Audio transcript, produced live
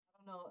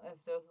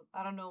if there's,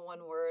 I don't know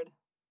one word.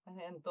 I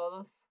think en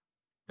todos.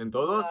 En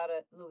todos?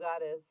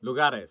 Lugares.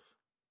 Lugares.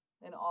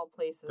 In all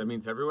places. That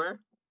means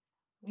everywhere?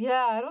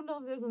 Yeah, I don't know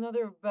if there's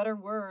another better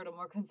word, a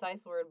more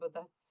concise word, but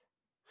that's...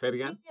 Say it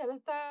again? Sí,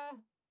 está...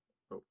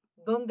 Oh.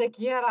 Donde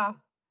quiera.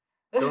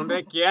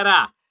 Donde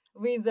quiera.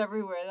 Means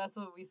everywhere. That's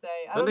what we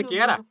say. I Donde don't know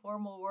quiera. if there's a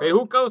formal word.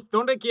 Bejucos,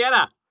 donde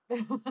quiera.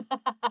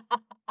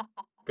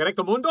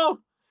 Correcto mundo?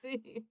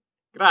 Sí.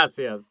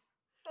 Gracias.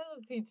 I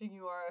love teaching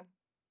you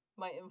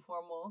my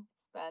informal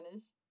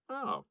Spanish.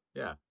 Oh,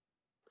 yeah.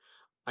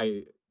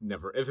 I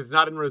never... If it's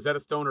not in Rosetta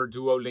Stone or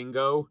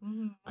Duolingo,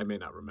 I may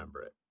not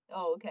remember it.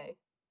 Oh, okay.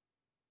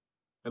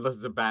 Unless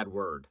it's a bad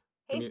word.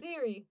 Hey,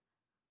 Siri.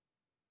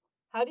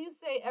 How do you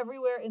say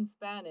everywhere in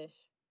Spanish?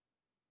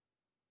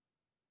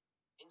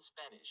 In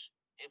Spanish,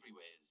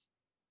 everywhere is...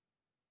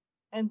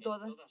 En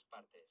todas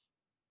partes.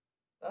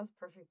 That was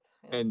perfect.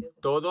 En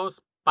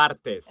todas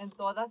partes. En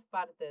todas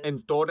partes.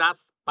 En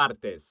todas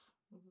partes.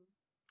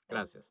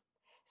 Gracias.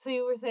 So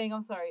you were saying,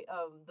 I'm sorry,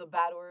 the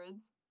bad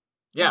words?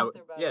 Yeah,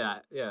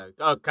 bad yeah.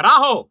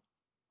 Carajo!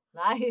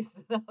 Nice.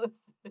 That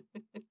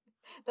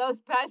was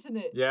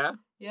passionate. Yeah?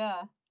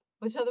 Yeah.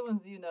 Which other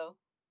ones do you know?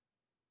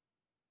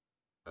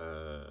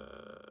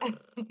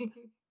 That's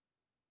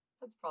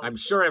probably I'm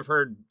sure I've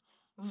heard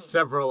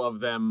several of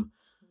them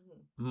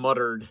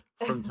muttered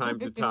from time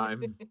to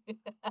time.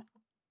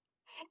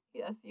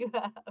 Yes, you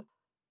have.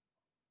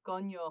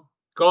 Coño.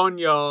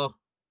 Coño.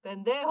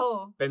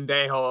 Pendejo.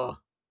 Pendejo.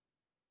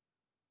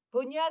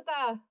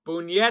 Puñeta.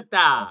 Puñeta.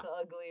 That's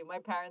ugly. My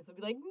parents would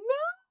be like,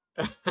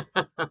 no.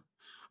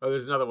 Oh,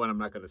 there's another one I'm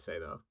not going to say,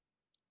 though.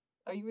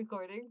 Are you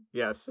recording?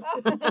 Yes.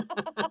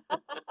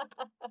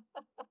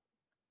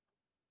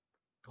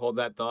 Hold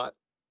that thought.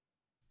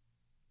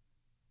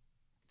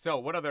 So,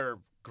 what other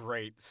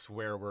great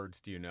swear words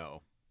do you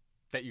know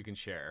that you can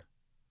share?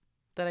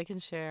 That I can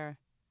share.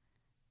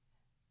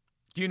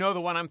 Do you know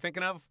the one I'm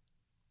thinking of?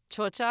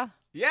 Chocha?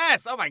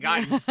 Yes. Oh, my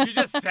God. You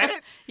just said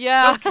it?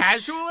 Yeah. So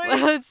casually?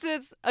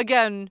 It's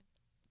again,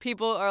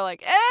 people are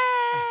like,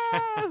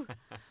 eh!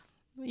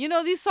 You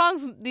know,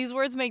 these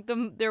words make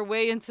their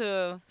way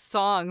into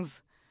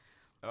songs.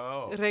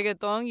 Oh.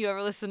 Reggaeton, you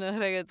ever listen to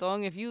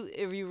reggaeton? If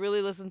you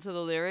really listen to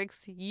the lyrics,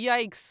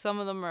 yikes, some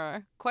of them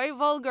are quite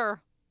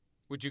vulgar.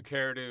 Would you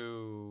care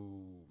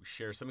to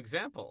share some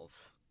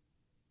examples?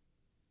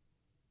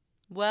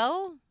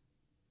 Well,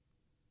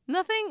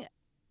 nothing.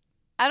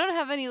 I don't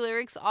have any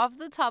lyrics off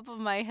the top of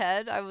my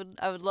head. I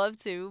would love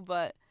to,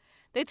 but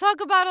they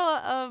talk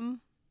about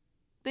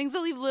things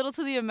that leave little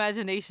to the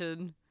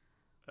imagination.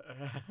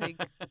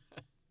 Like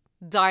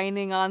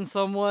dining on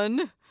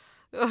someone.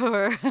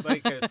 Or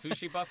like a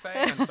sushi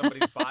buffet on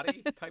somebody's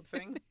body type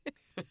thing?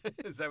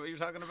 Is that what you're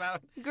talking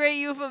about? Great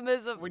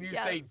euphemism. When you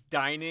yes. say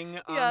dining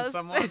on Yes.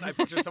 someone, I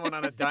picture someone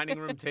on a dining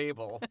room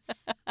table.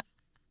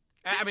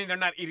 I mean, they're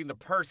not eating the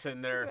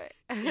person. They're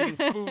eating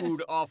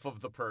food off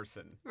of the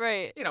person.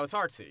 Right. You know, it's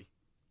artsy.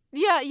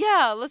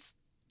 Yeah. Let's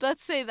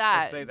say that.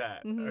 Let's say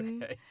that.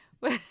 Mm-hmm. Okay.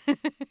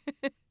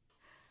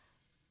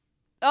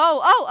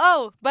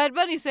 Oh. Bad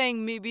Bunny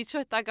saying, mi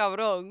bicho está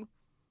cabrón.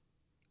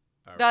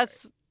 All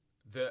That's... Right.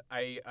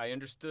 I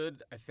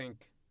understood, I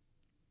think,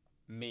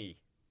 me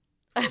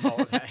from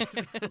all of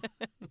that.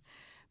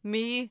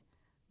 Mi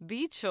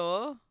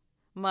bicho,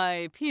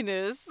 my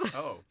penis.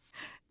 Oh.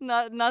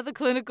 Not the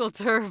clinical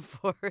term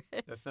for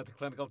it. That's not the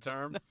clinical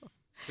term? No.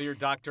 So your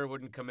doctor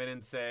wouldn't come in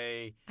and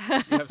say,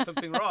 you have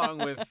something wrong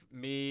with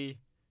me,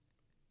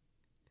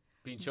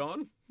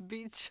 pinchon?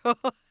 Bicho.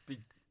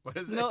 What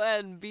is it? No,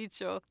 and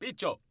bicho.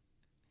 Bicho.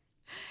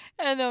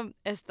 And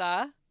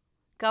está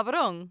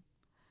cabrón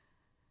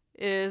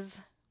is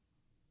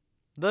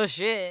the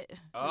shit.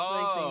 Oh. It's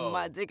like saying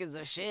my dick is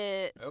the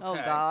shit. Okay. Oh,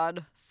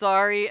 God.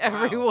 Sorry,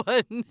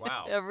 everyone.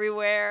 Wow.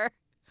 Everywhere.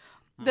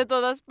 De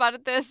todas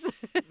partes.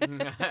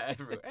 Hey.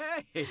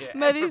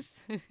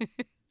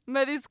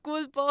 Me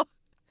disculpo.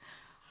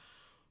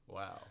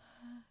 Wow.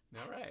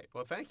 All right.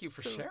 Well, thank you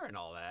for sharing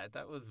all that.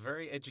 That was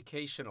very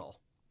educational.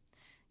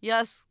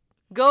 Yes.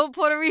 Go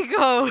Puerto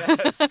Rico.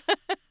 Yes.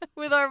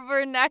 With our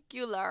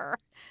vernacular.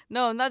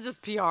 No, not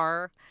just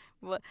PR.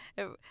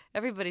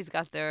 Everybody's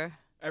got their...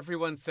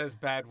 Everyone says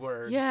bad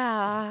words.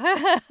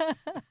 Yeah.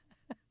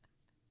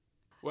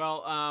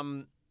 Well,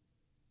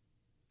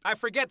 I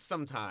forget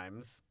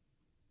sometimes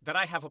that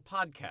I have a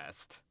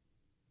podcast.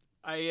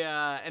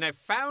 I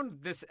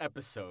found this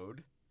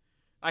episode.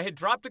 I had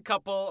dropped a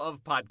couple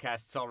of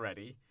podcasts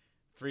already.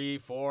 3,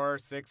 4,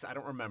 6, I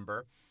don't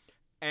remember.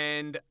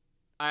 And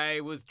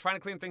I was trying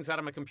to clean things out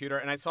on my computer,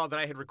 and I saw that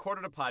I had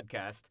recorded a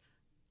podcast,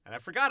 and I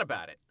forgot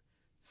about it.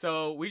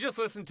 So we just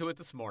listened to it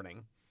this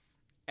morning,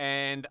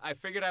 and I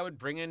figured I would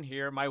bring in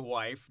here my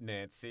wife,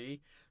 Nancy,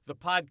 the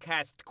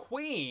podcast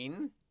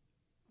queen.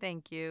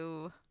 Thank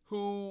you.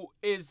 Who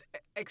is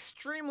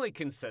extremely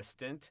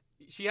consistent.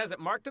 She has it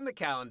marked in the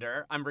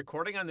calendar. I'm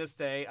recording on this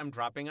day. I'm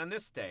dropping on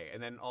this day.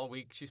 And then all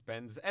week she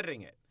spends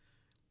editing it.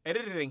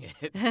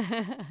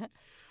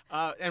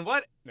 And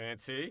what,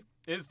 Nancy,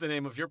 is the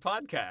name of your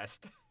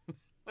podcast?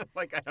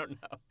 Like, I don't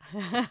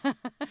know.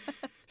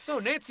 So,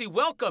 Nancy,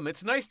 welcome.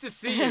 It's nice to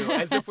see you,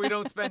 as if we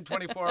don't spend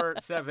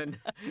 24/7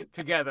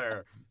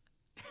 together.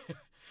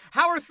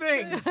 How are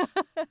things?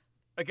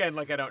 Again,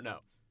 like I don't know.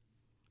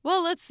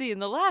 Well, let's see. In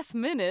the last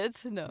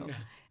minute, no.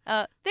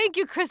 Thank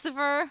you,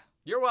 Christopher.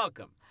 You're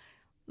welcome.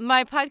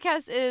 My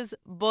podcast is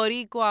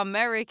Boricua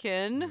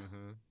American,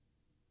 Mm-hmm.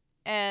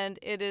 and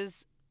it is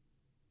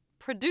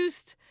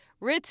produced,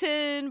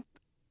 written,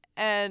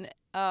 and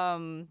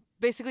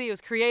basically it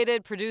was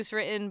created, produced,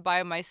 written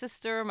by my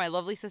sister, my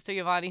lovely sister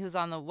Giovanni, who's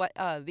on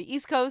the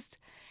East Coast,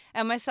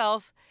 and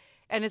myself.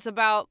 And it's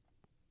about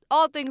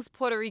all things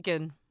Puerto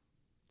Rican.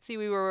 See,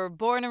 we were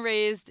born and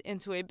raised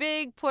into a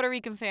big Puerto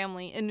Rican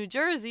family in New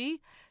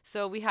Jersey,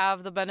 so we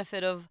have the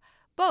benefit of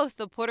both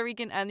the Puerto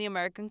Rican and the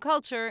American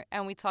culture,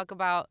 and we talk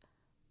about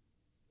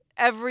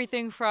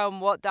everything from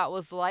what that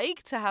was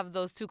like to have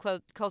those two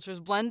cultures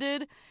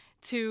blended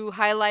to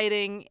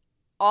highlighting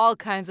all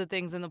kinds of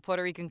things in the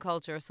Puerto Rican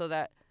culture so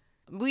that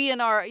we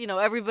and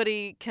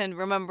everybody can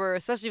remember,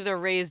 especially if they're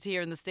raised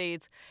here in the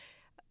States,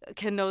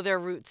 can know their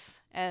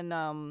roots and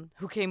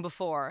who came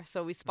before.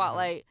 So we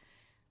spotlight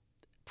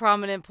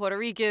prominent Puerto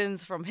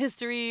Ricans from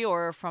history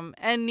or from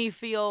any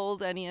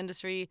field, any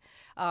industry,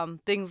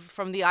 things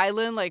from the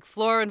island like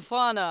flora and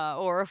fauna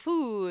or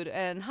food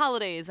and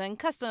holidays and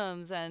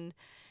customs and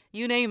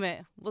you name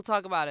it. We'll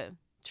talk about it.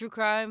 True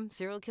crime,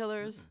 serial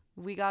killers.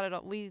 We got it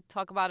all. We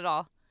talk about it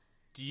all.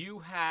 Do you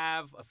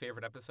have a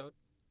favorite episode?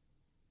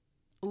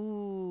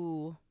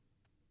 Ooh.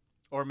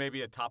 Or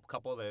maybe a top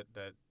couple that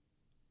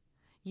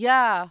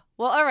Yeah.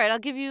 Well, all right. I'll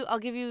give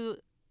you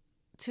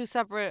two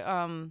separate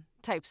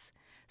types.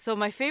 So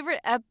my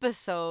favorite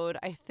episode,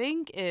 I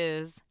think,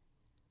 is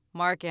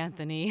Mark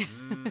Anthony,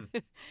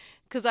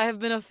 because I have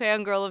been a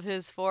fangirl of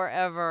his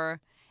forever,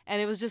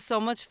 and it was just so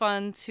much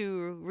fun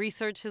to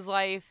research his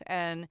life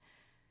and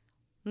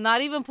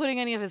not even putting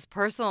any of his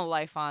personal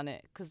life on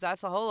it, because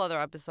that's a whole other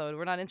episode.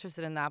 We're not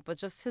interested in that, but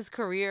just his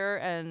career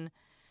and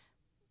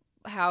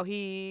how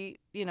he,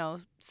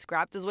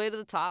 scrapped his way to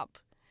the top,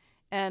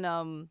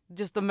 and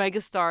just the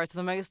megastar to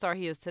the megastar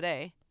he is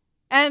today,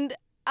 and.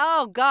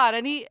 Oh God!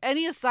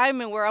 Any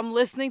assignment where I'm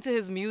listening to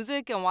his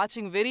music and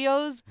watching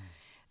videos,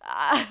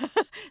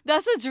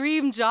 that's a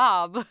dream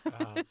job.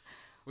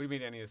 what do you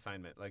mean any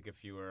assignment? Like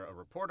if you were a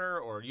reporter,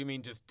 or you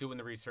mean just doing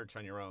the research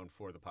on your own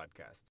for the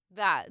podcast?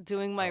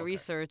 Doing my Okay.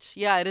 research.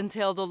 Yeah, it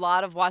entailed a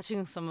lot of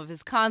watching some of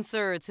his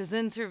concerts, his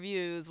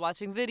interviews,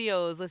 watching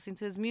videos, listening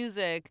to his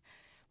music,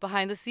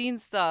 behind the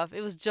scenes stuff.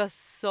 It was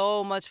just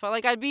so much fun.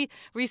 Like I'd be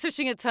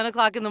researching at 10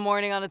 o'clock in the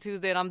morning on a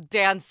Tuesday and I'm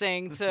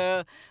dancing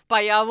to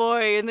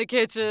Payaboy in the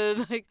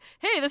kitchen. Like,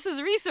 hey, this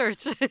is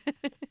research.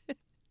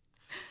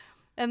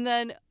 And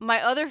then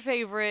my other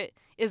favorite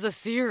is a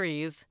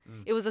series.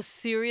 It was a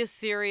serious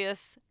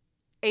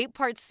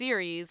 8-part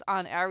series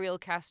on Ariel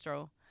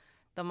Castro,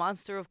 the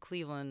monster of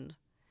Cleveland.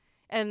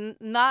 And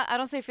I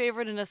don't say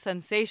favorite in a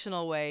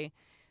sensational way.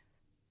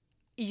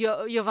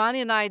 Giovanni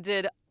and I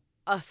did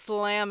a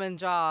slamming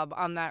job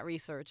on that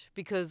research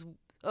because,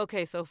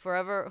 so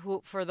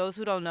for those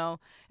who don't know,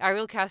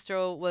 Ariel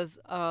Castro was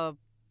a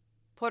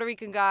Puerto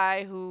Rican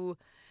guy who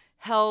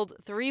held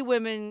 3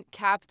 women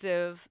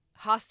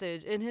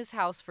hostage in his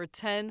house for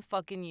 10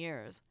 fucking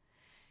years.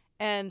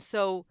 And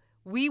so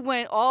we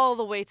went all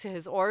the way to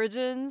his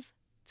origins,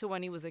 to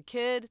when he was a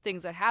kid,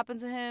 things that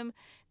happened to him,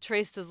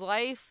 traced his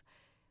life.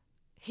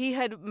 He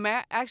had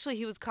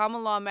he was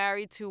common law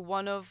married to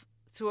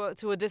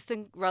a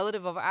distant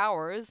relative of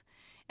ours.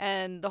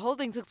 And the whole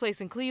thing took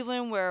place in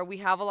Cleveland, where we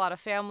have a lot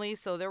of family.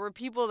 So there were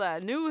people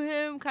that knew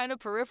him kind of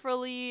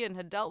peripherally and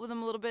had dealt with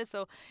him a little bit.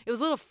 So it was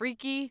a little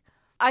freaky.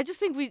 I just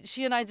think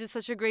she and I did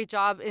such a great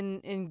job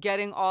in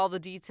getting all the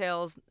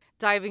details,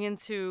 diving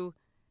into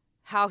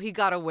how he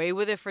got away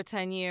with it for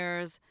 10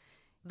 years,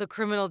 the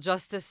criminal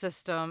justice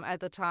system at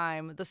the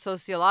time, the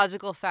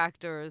sociological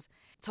factors,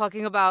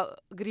 talking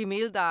about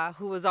Grimilda,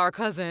 who was our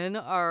cousin,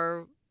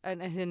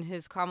 and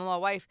his common law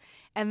wife.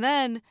 And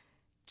then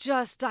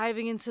just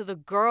diving into the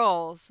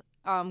girls,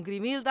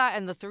 Grimilda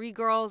and the 3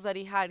 girls that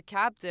he had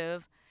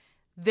captive,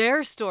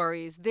 their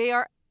stories. They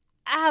are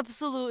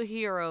absolute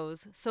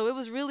heroes. So it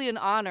was really an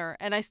honor.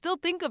 And I still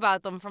think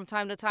about them from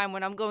time to time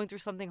when I'm going through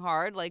something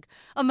hard, like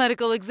a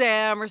medical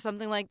exam or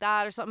something like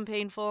that, or something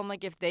painful. I'm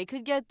like, if they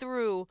could get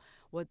through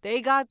what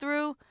they got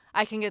through,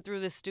 I can get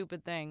through this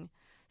stupid thing.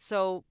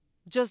 So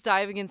just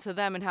diving into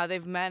them and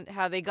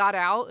how they got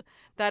out,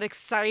 that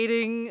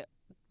exciting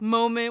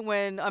moment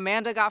when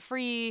Amanda got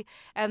free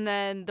and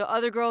then the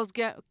other girls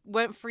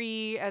went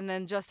free, and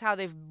then just how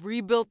they've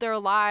rebuilt their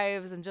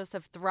lives and just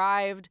have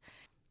thrived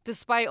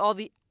despite all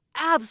the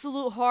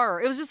absolute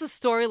horror. It was just a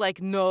story like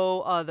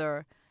no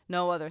other.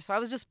 So I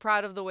was just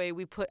proud of the way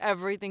we put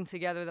everything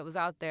together that was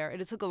out there.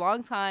 And it took a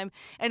long time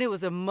and it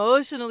was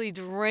emotionally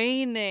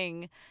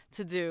draining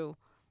to do,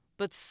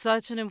 but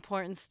such an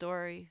important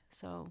story.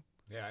 So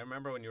yeah, I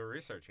remember when you were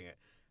researching it.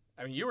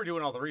 I mean, you were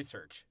doing all the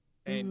research.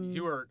 And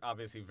you were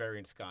obviously very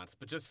ensconced,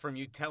 but just from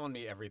you telling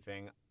me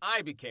everything,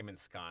 I became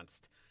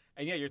ensconced.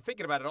 And yeah, you're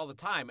thinking about it all the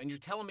time, and you're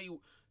telling me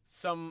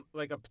some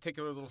like a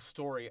particular little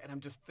story, and I'm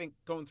just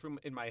going through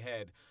in my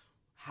head,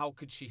 how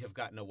could she have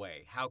gotten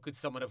away? How could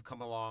someone have come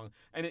along?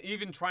 And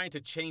even trying to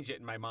change it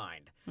in my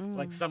mind.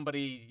 Like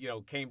somebody,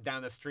 came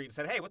down the street and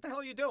said, "Hey, what the hell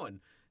are you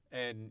doing?"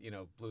 And,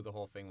 blew the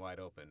whole thing wide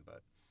open.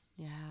 But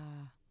Yeah.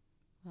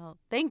 Well,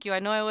 thank you. I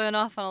know I went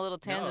off on a little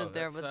no, tangent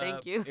there, but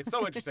thank you. It's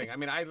so interesting. I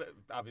mean,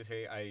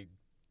 I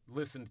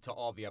listened to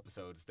all the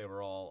episodes. They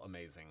were all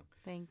amazing.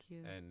 Thank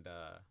you. And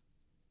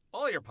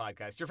all your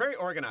podcasts. You're very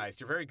organized.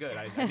 You're very good.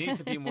 I need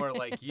to be more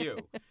like you.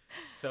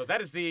 So that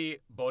is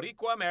the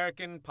Boricua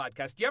American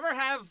podcast. Do you ever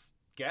have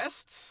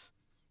guests?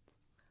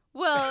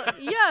 Well,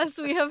 yes,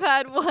 we have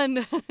had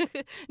one.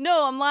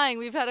 No, I'm lying.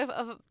 We've had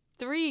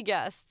 3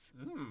 guests.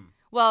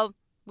 Well,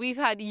 we've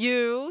had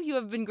you. You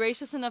have been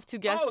gracious enough to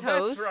guest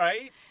host. That's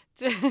right.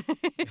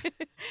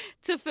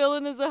 To fill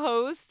in as a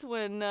host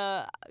when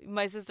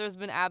my sister has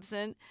been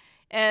absent.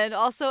 And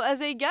also as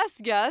a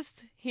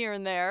guest here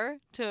and there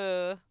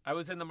to... I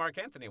was in the Mark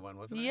Anthony one,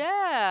 wasn't I?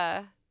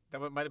 Yeah. That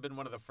might have been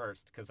one of the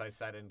first because I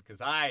sat in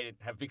because I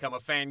have become a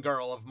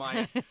fangirl of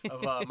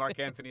Mark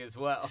Anthony as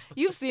well.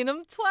 You've seen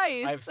him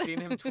twice. I've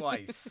seen him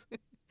twice.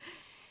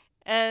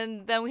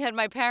 And then we had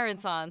my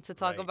parents on to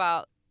talk Right.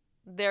 about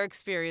their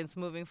experience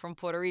moving from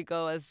Puerto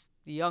Rico as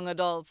young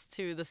adults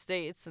to the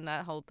States and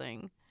that whole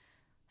thing.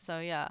 So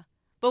yeah.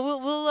 But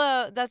we'll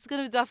that's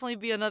going to definitely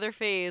be another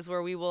phase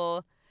where we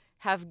will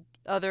have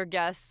other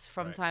guests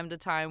from Right. time to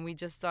time. We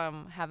just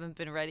haven't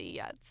been ready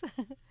yet.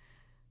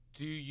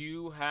 Do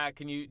you have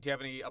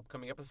any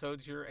upcoming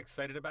episodes you're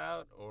excited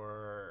about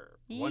or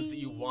ones that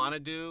you want to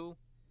do?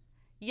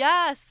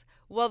 Yes.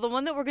 Well, the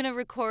one that we're going to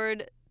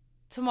record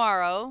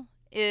tomorrow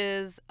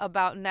is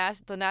about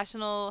the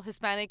National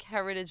Hispanic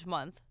Heritage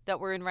Month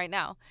that we're in right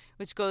now,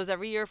 which goes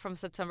every year from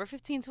September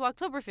 15 to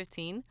October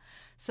 15.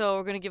 So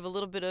we're going to give it's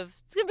going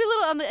to be a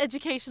little on the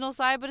educational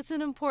side, but it's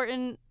an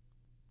important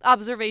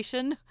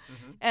observation.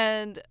 Mm-hmm.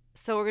 And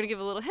so we're going to give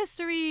a little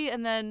history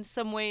and then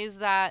some ways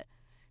that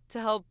to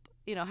help,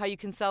 how you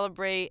can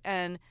celebrate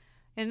and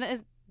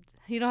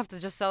you don't have to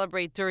just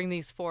celebrate during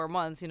these 4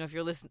 months. If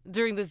you're listening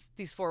during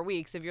these 4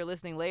 weeks, if you're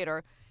listening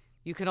later,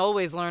 you can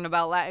always learn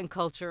about Latin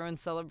culture and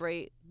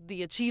celebrate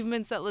the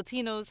achievements that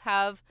Latinos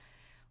have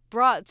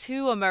brought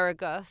to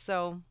America.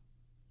 So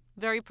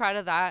very proud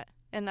of that.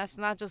 And that's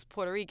not just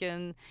Puerto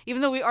Rican.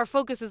 Even though our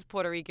focus is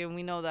Puerto Rican,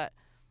 we know that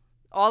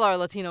all our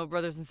Latino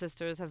brothers and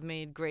sisters have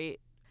made great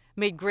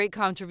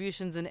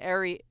contributions in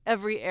every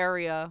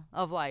area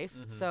of life.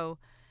 Mm-hmm. So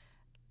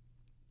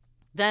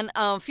then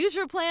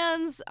future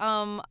plans,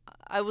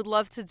 I would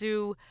love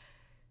to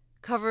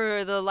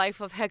cover the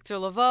life of Hector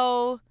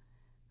Lavoe,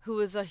 who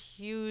is a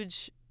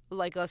huge,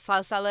 like a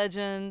salsa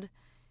legend.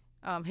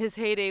 His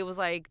heyday was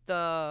like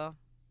the,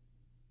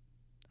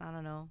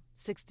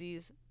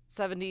 60s,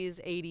 70s,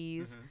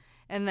 80s. Mm-hmm.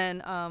 And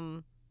then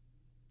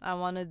I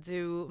want to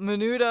do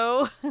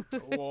Menudo.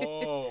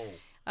 Whoa.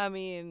 I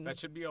mean, That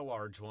should be a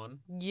large one.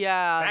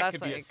 yeah, That that's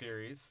could be a like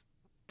series.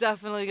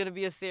 definitely going to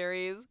be a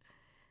series.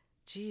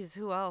 Jeez,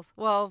 who else?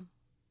 Well,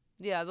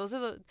 yeah, those are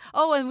the...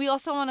 Oh, and we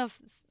also want to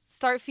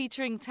start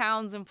featuring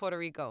towns in Puerto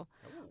Rico.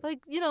 Oh. Like,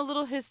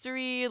 little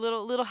history,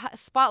 little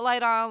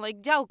spotlight on,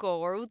 like, Yauco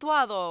or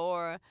Utuado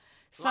or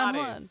San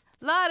Juan. Lares.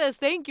 Lares,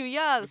 thank you,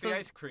 yeah. With the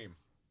ice cream.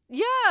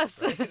 Yes!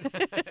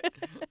 Right?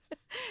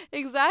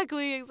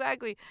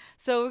 Exactly.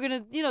 So we're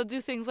going to,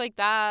 do things like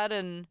that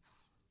and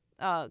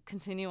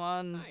continue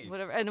on Nice.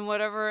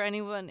 whatever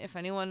if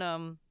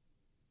anyone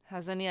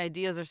has any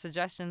ideas or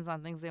suggestions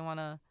on things they want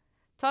to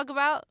talk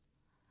about.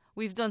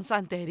 We've done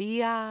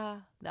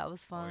Santeria. That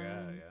was Oh,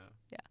 fun.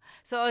 yeah.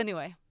 So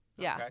anyway,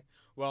 yeah. Okay.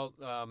 Well,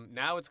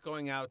 now it's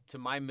going out to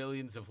my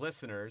millions of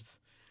listeners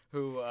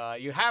who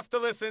you have to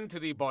listen to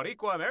the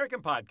Boricua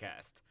American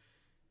podcast.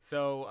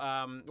 So,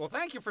 well,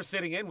 thank you for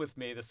sitting in with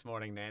me this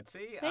morning,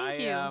 Nancy. Thank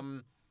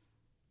you.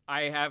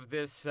 I have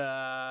this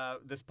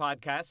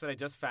podcast that I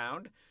just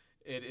found.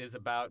 It is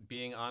about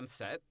being on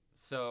set.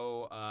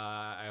 So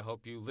I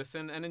hope you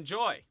listen and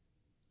enjoy.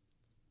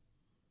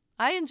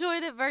 I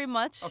enjoyed it very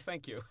much. Oh,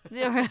 thank you.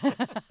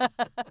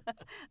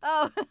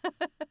 Oh.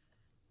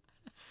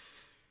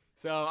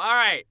 So, all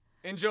right.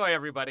 Enjoy,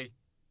 everybody.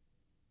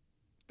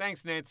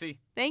 Thanks, Nancy.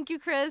 Thank you,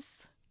 Chris.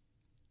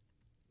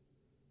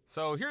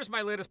 So here's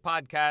my latest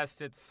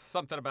podcast. It's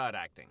something about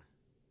acting.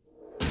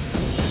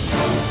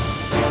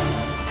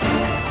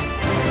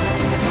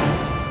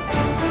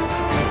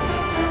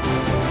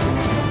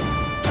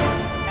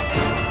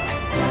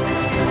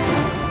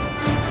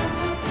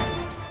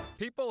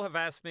 People have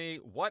asked me,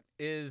 what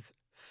is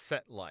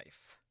set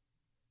life?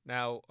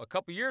 Now, a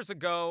couple years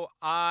ago,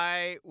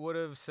 I would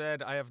have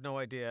said, I have no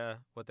idea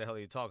what the hell are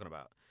you talking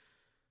about.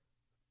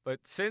 But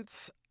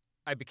since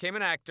I became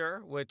an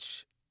actor,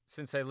 which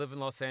since I live in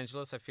Los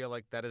Angeles, I feel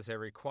like that is a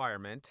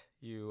requirement.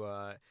 You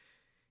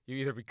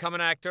either become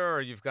an actor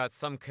or you've got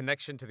some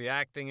connection to the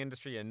acting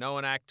industry. You know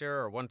an actor,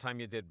 or one time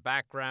you did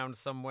background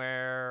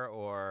somewhere,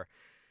 or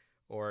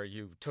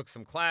you took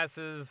some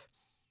classes.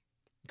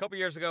 A couple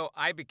years ago,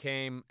 I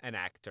became an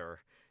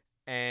actor,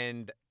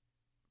 and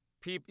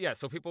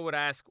so people would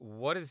ask,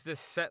 what is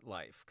this set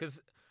life? Because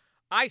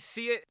I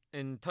see it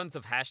in tons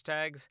of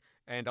hashtags,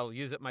 and I'll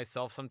use it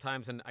myself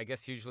sometimes, and I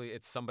guess usually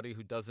it's somebody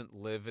who doesn't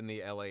live in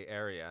the LA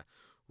area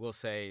will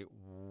say,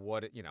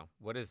 what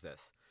is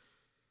this?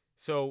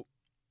 So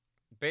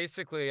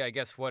basically, I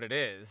guess what it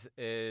is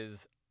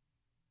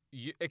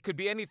it could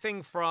be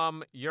anything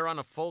from you're on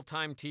a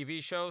full-time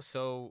TV show,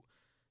 so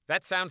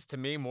that sounds to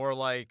me more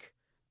like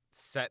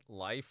set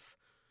life.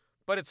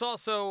 But it's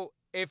also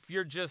if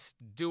you're just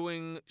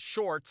doing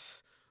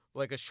shorts,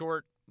 like a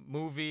short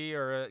movie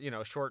or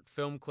a short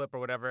film clip or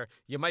whatever,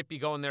 you might be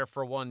going there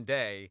for one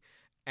day,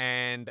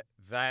 and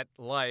that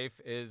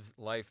life is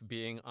life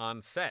being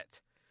on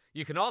set.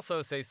 You can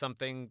also say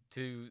something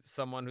to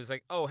someone who's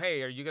like, oh,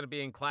 hey, are you going to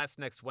be in class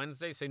next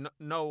Wednesday? Say,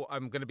 no,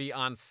 I'm going to be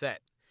on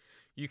set.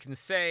 You can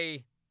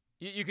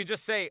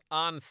just say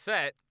on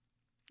set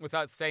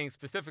without saying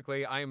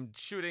specifically, I'm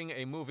shooting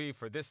a movie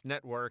for this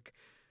network.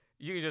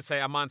 You can just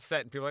say I'm on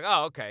set, and people are like,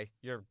 oh, okay,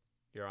 you're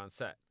on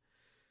set.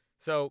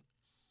 So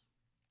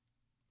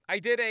I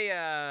did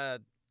I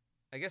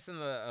guess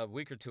a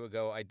week or two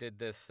ago, I did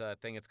this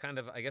thing. It's kind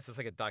of, I guess it's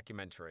like a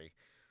documentary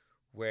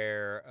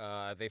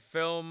where they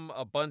film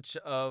a bunch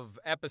of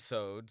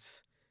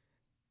episodes.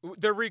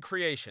 They're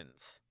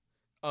recreations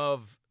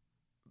of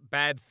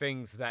bad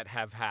things that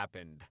have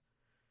happened,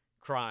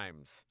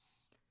 crimes.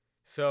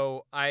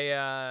 So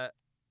I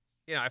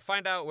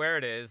find out where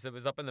it is. It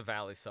was up in the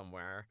valley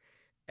somewhere.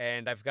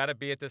 And I've got to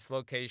be at this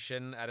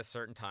location at a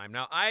certain time.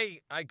 Now, I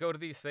go to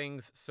these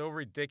things so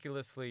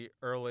ridiculously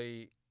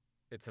early,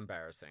 it's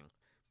embarrassing.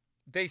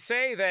 They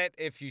say that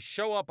if you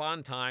show up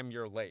on time,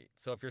 you're late.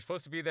 So if you're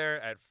supposed to be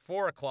there at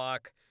 4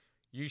 o'clock,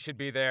 you should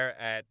be there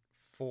at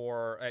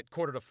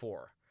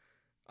 4:45.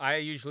 I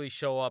usually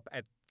show up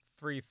at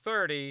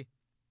 3:30,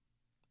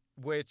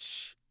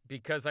 which,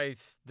 because I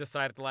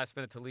decided at the last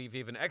minute to leave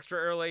even extra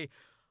early,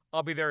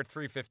 I'll be there at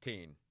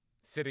 3:15,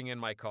 sitting in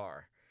my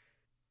car.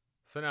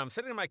 So now I'm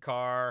sitting in my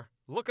car,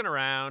 looking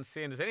around,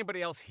 seeing, is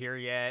anybody else here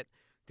yet?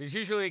 There's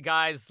usually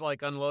guys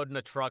like unloading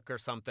a truck or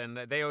something.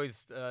 They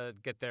always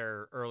get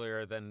there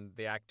earlier than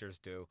the actors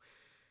do.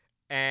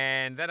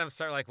 And then I'm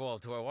starting like, well,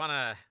 do I want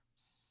to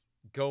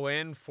go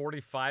in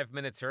 45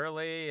 minutes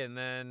early? And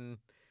then,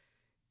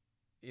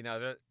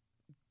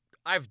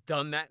 I've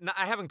done that.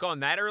 I haven't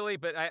gone that early,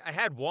 but I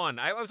had one.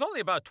 I was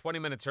only about 20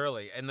 minutes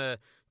early, and the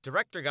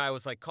director guy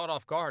was like caught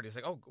off guard. He's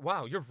like, oh,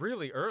 wow, you're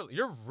really early.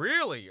 You're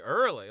really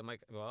early. I'm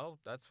like, well,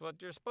 that's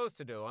what you're supposed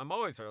to do. I'm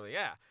always early.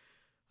 Yeah,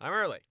 I'm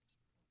early.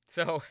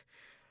 So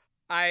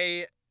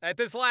at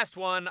this last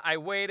one, I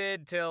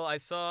waited till I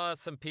saw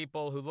some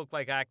people who looked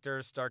like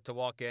actors start to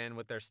walk in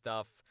with their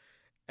stuff.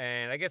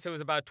 And I guess it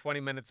was about 20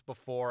 minutes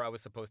before I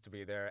was supposed to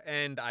be there.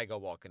 And I go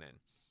walking in.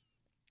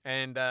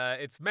 And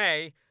it's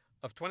May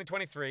of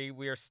 2023.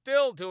 We are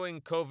still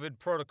doing COVID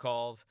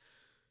protocols.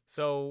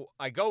 So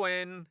I go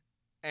in,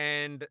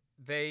 and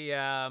they,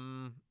 I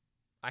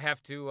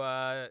got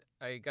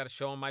to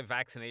show them my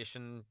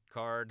vaccination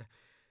card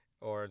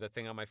or the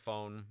thing on my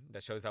phone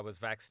that shows I was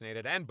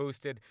vaccinated and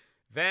boosted.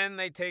 Then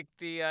they take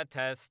the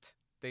test.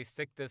 They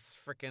stick this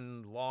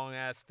freaking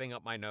long-ass thing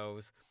up my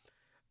nose.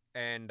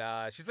 And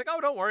she's like, oh,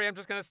 don't worry. I'm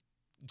just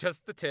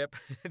the tip.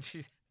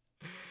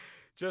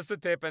 Just the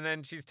tip. And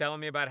then she's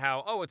telling me about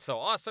how, oh, it's so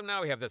awesome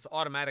now. We have this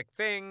automatic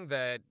thing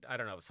that, I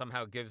don't know,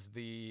 somehow gives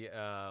the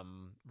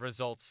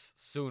results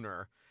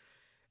sooner.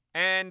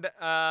 And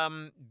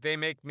they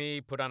make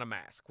me put on a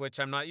mask, which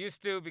I'm not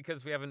used to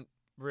because we haven't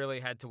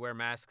really had to wear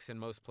masks in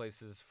most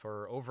places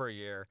for over a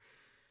year.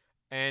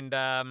 And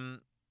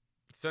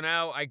so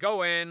now I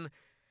go in.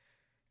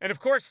 And, of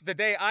course, the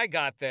day I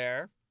got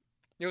there,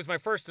 it was my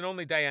first and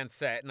only day on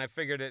set, and I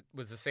figured it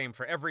was the same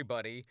for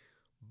everybody.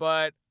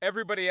 But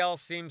everybody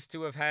else seems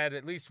to have had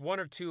at least one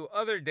or two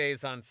other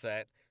days on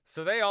set,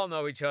 so they all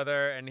know each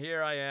other, and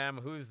here I am,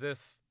 who's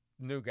this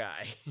new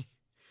guy?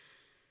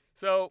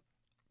 So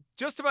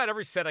just about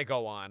every set I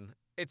go on,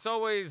 it's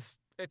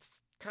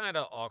kind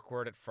of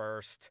awkward at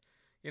first.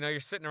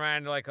 You're sitting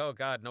around like, oh,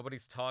 God,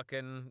 nobody's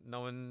talking. No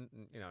one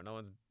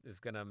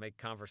is going to make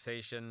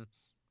conversation.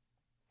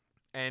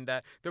 And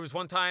there was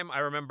one time I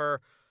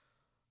remember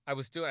I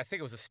think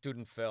it was a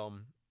student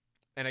film,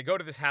 and I go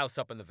to this house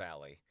up in the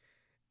valley.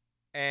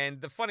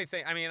 And the funny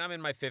thing, I mean, I'm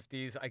in my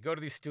 50s. I go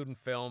to these student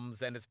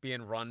films, and it's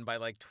being run by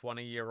like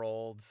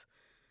 20-year-olds.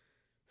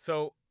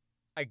 So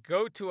I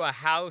go to a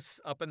house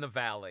up in the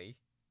valley,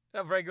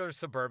 a regular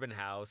suburban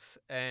house,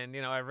 and,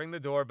 I ring the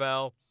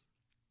doorbell,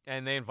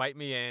 and they invite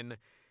me in.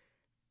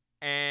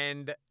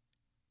 And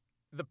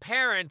the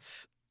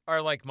parents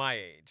are like my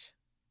age.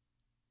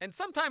 And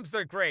sometimes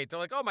they're great. They're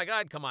like, oh, my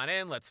God, come on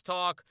in. Let's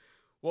talk.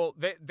 Well,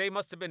 they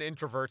must have been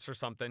introverts or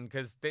something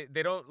because they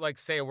don't, like,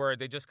 say a word.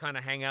 They just kind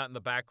of hang out in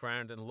the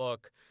background and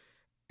look.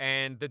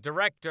 And the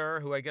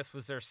director, who I guess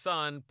was their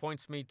son,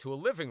 points me to a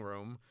living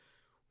room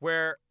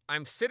where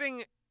I'm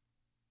sitting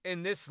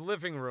in this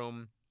living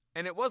room.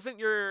 And it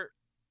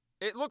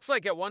looks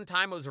like at one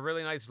time it was a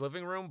really nice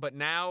living room, but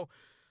now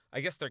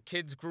I guess their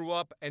kids grew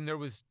up and it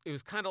was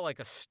kind of like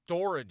a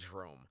storage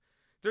room.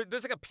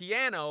 There's like a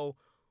piano,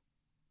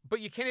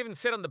 but you can't even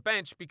sit on the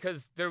bench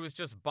because there was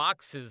just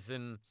boxes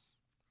and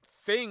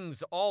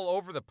things all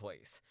over the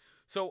place.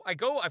 So I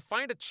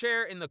find a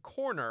chair in the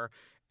corner,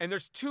 and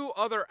there's 2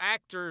 other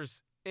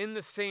actors in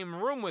the same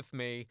room with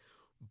me,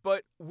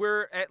 but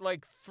we're at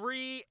like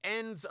 3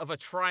 ends of a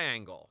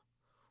triangle.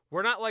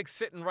 We're not like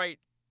sitting right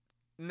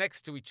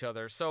next to each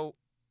other. So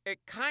it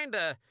kind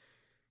of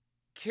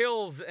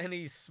kills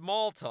any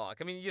small talk.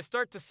 I mean, you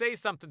start to say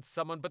something to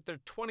someone, but they're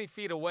 20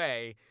 feet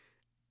away,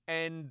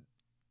 and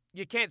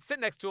you can't sit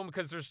next to them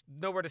because there's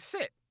nowhere to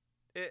sit.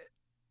 It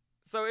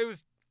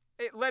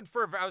led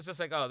for, I was just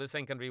like, oh, this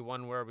ain't going to be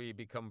one where we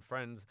become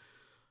friends.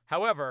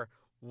 However,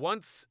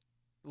 once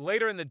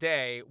later in the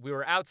day, we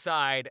were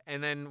outside,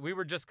 and then we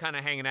were just kind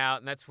of hanging out,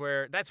 and that's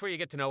where you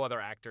get to know other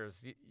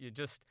actors.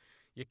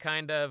 You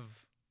kind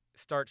of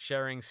start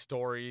sharing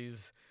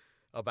stories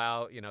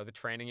about, the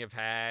training you've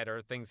had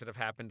or things that have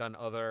happened on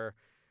other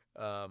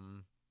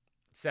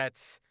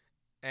sets.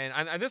 And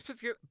on this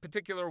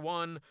particular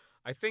one,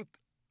 I think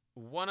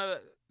one of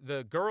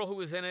the girl who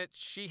was in it,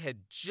 she had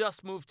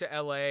just moved to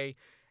LA,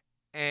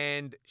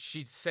 and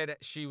she said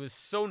she was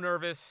so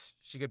nervous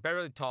she could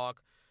barely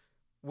talk,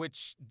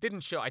 which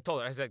didn't show. I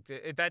told her, I said,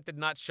 that did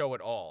not show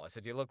at all. I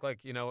said, you look like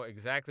you know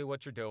exactly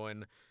what you're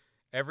doing.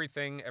 Every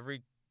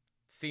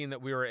scene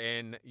that we were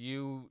in,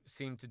 you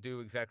seemed to do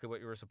exactly what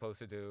you were supposed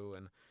to do.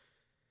 And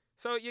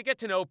so you get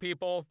to know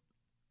people,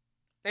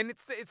 and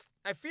it's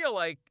I feel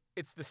like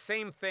it's the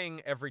same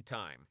thing every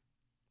time.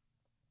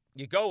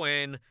 You go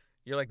in,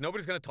 you're like,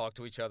 nobody's going to talk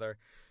to each other,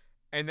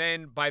 and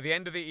then by the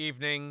end of the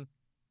evening,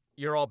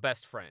 you're all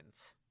best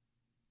friends.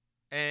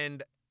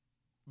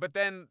 But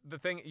then the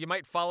thing, you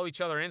might follow each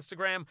other on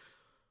Instagram,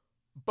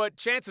 but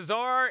chances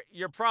are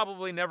you're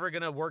probably never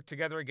going to work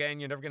together again.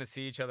 You're never going to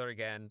see each other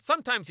again.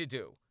 Sometimes you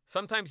do.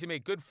 Sometimes you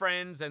make good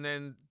friends, and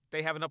then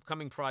they have an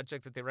upcoming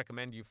project that they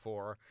recommend you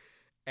for,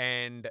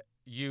 and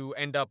you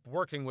end up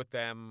working with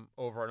them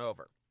over and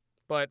over.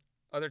 But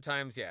other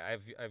times, yeah,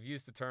 I've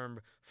used the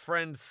term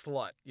friend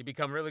slut. You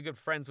become really good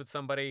friends with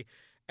somebody,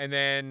 and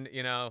then,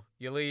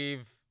 you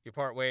leave, you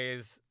part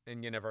ways,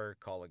 and you never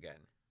call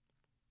again.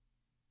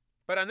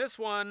 But on this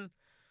one,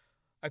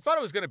 I thought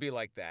it was going to be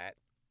like that.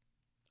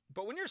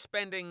 But when you're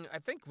spending, I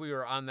think we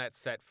were on that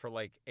set for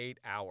like 8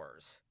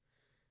 hours.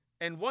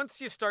 And once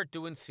you start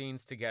doing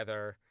scenes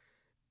together,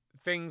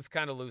 things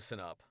kind of loosen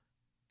up,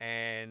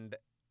 and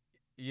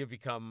you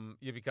become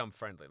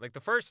friendly. Like the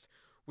first,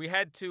 we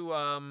had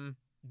to.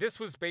 This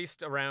was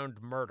based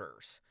around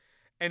murders,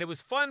 and it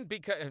was fun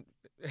because,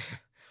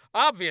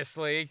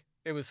 obviously,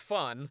 it was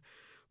fun,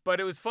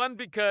 but it was fun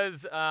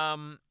because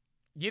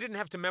you didn't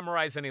have to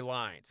memorize any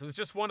lines. It was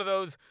just one of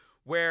those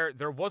where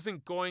there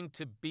wasn't going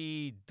to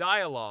be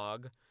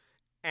dialogue,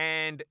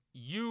 and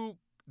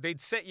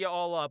they'd set you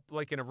all up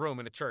like in a room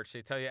in a church.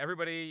 They tell you,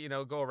 everybody,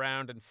 go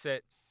around and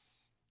sit.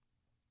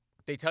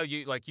 They tell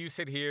you, like, you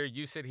sit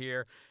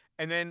here.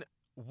 And then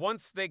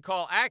once they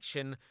call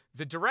action,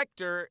 the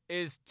director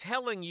is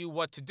telling you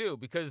what to do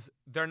because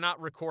they're not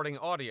recording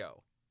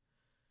audio.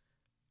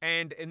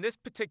 And in this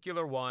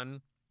particular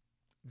one,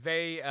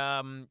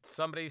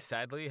 somebody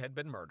sadly had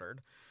been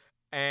murdered,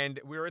 and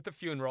we were at the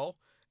funeral,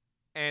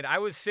 and I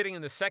was sitting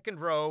in the second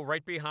row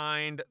right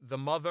behind the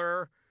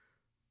mother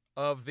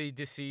of the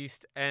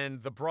deceased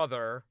and the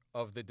brother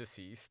of the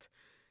deceased.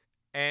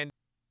 And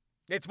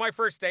it's my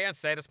first day on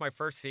set. It's my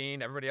first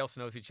scene. Everybody else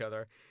knows each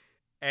other.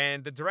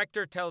 And the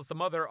director tells the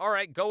mother, all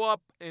right, go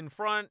up in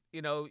front.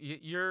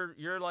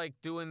 You're like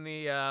doing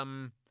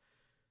the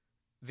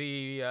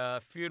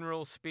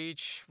funeral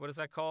speech. What is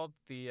that called?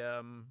 The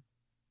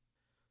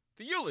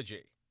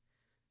eulogy.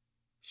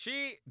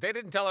 They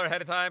didn't tell her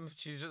ahead of time.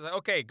 She's just like,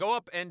 okay, go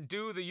up and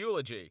do the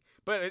eulogy.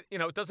 But,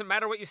 it doesn't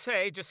matter what you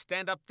say. Just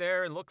stand up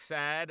there and look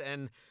sad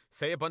and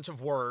say a bunch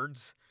of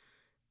words.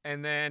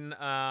 And then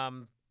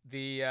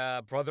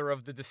the brother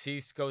of the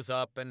deceased goes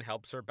up and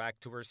helps her back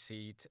to her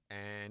seat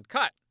and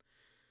cut.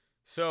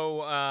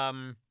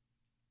 So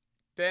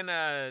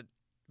then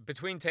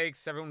between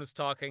takes, everyone was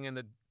talking,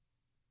 and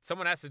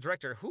someone asked the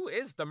director, who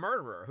is the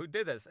murderer? Who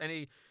did this?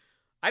 And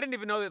I didn't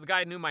even know that the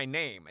guy knew my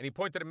name. And he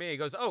pointed at me. He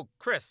goes, oh,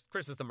 Chris.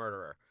 Chris is the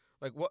murderer.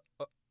 Like, what?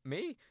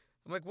 Me?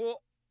 I'm like,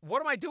 well,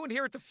 what am I doing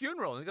here at the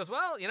funeral? And he goes,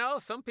 well,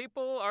 some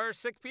people are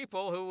sick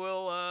people who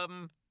will,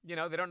 they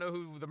don't know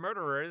who the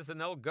murderer is, and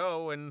they'll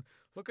go and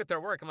look at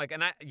their work. I'm like,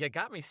 and you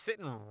got me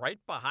sitting right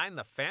behind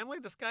the family?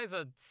 This guy's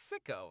a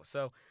sicko.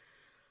 So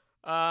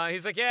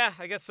he's like, yeah,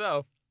 I guess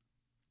so.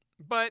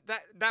 But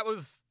that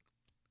was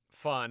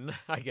fun,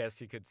 I guess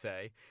you could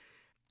say.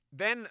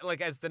 Then,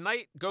 like, as the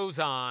night goes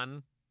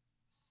on,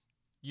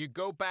 you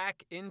go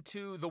back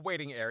into the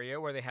waiting area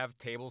where they have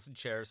tables and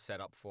chairs set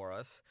up for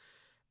us.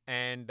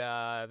 And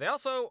they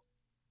also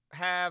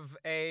have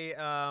a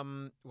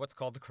what's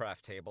called the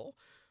craft table,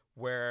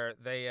 where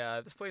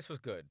this place was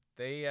good.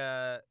 They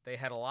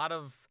had a lot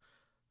of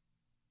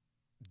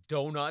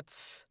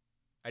donuts.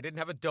 I didn't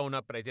have a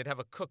donut, but I did have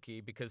a cookie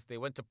because they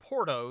went to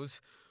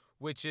Porto's,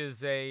 which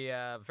is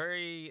a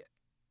very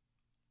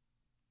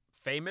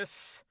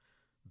famous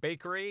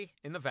bakery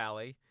in the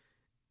valley.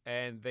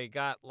 And they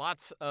got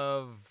lots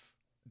of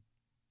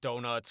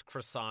donuts,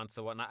 croissants,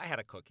 and whatnot. I had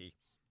a cookie.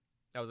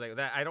 I was like,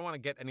 that I don't want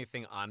to get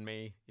anything on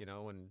me.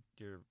 When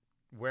you're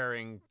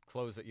wearing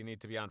clothes that you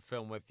need to be on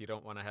film with, you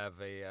don't want to have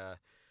a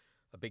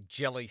big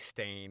jelly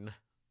stain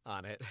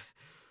on it.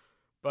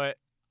 But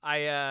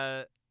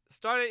I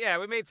started,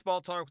 we made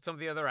small talk with some of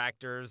the other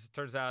actors. It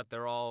turns out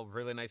they're all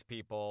really nice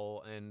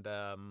people. And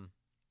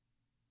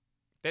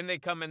then they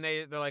come and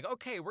they're like,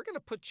 okay, we're going to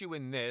put you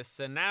in this.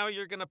 And now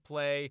you're going to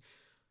play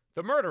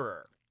the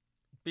murderer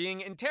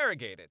being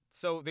interrogated.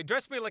 So they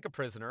dressed me like a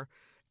prisoner.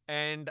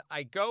 And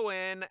I go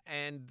in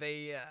and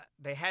they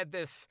had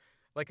this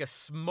like a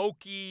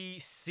smoky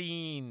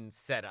scene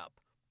set up.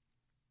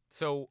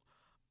 So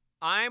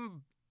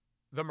I'm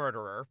the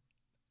murderer.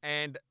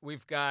 And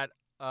we've got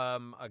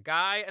a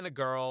guy and a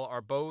girl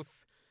are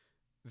both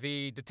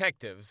the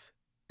detectives,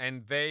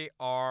 and they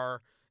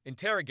are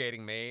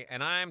interrogating me,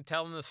 and I'm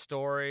telling the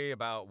story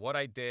about what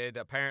I did.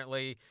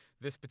 Apparently,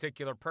 this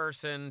particular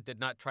person did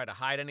not try to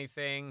hide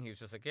anything. He was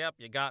just like, yep,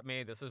 you got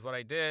me. This is what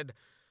I did.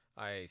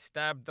 I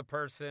stabbed the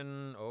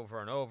person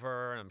over and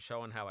over, and I'm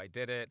showing how I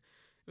did it.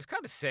 It was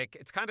kind of sick.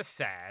 It's kind of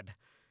sad.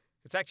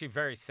 It's actually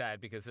very sad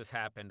because this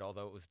happened,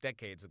 although it was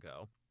decades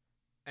ago.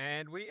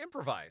 And we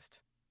improvised.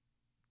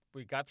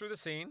 We got through the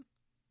scene.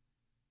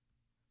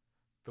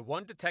 The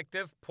one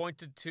detective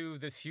pointed to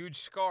this huge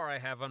scar I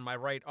have on my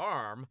right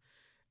arm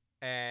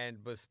and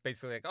was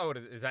basically like, oh,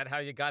 is that how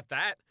you got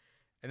that?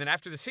 And then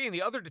after the scene,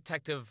 the other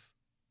detective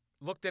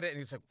looked at it and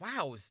he was like,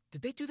 wow,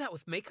 did they do that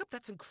with makeup?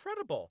 That's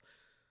incredible.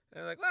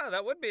 And I'm like, well,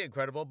 that would be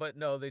incredible, but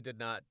no, they did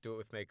not do it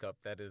with makeup.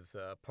 That is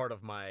part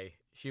of my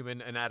human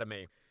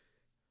anatomy.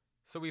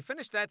 So we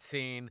finished that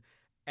scene,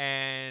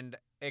 and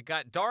it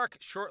got dark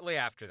shortly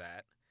after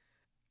that.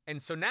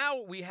 And so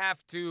now we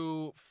have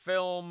to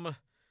film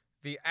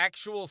the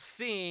actual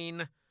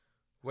scene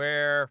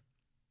where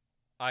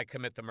I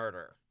commit the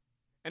murder.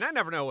 And I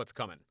never know what's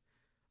coming.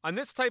 On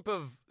this type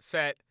of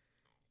set,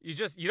 you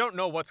don't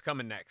know what's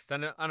coming next.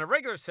 On a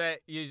regular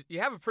set, you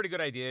have a pretty good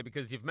idea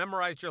because you've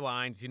memorized your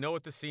lines, you know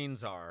what the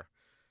scenes are.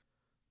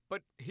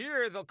 But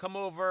here they'll come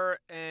over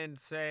and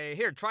say,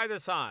 here, try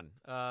this on.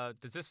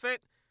 Does this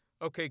fit?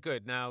 Okay,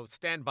 good. Now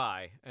stand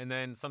by. And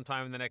then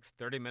sometime in the next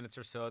 30 minutes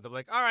or so, they'll be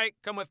like, all right,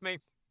 come with me.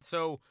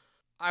 So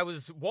I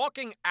was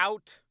walking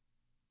out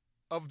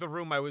of the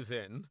room I was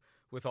in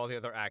with all the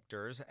other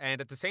actors, and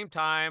at the same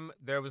time,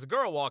 there was a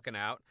girl walking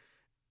out,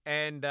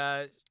 and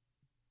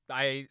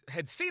I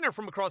had seen her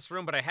from across the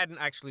room, but I hadn't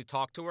actually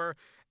talked to her,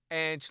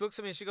 and she looks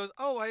at me and she goes,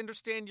 oh, I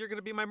understand you're going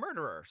to be my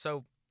murderer.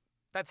 So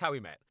that's how we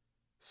met.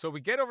 So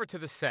we get over to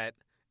the set,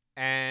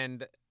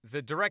 and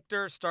the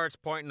director starts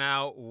pointing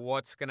out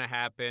what's going to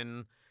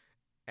happen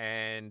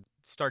and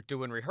start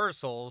doing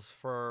rehearsals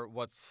for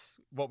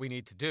what we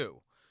need to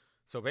do.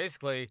 So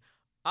basically,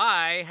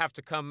 I have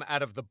to come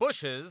out of the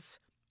bushes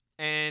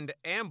and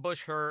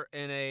ambush her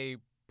in a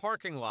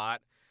parking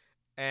lot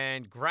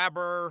and grab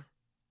her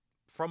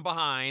from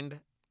behind,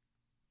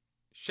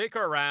 shake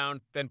her around,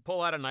 then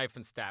pull out a knife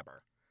and stab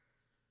her.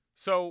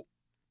 So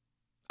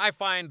I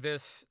find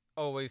this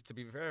always to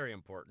be very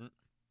important.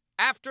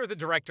 After the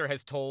director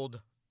has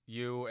told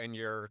you and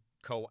your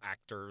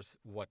co-actors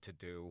what to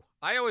do,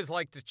 I always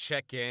like to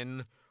check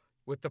in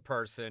with the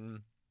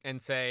person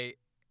and say,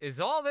 is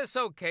all this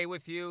okay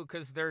with you?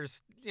 Because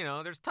there's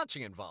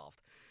touching involved.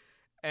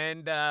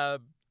 And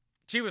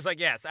she was like,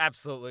 yes,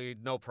 absolutely,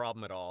 no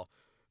problem at all.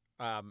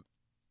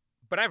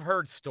 But I've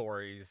heard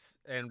stories,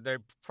 and they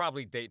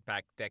probably date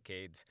back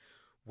decades,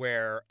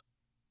 where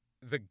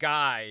the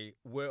guy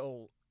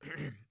will,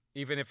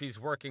 even if he's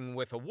working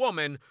with a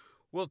woman,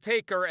 will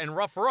take her and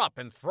rough her up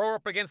and throw her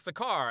up against the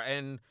car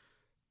and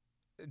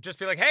just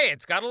be like, hey,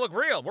 it's got to look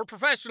real. We're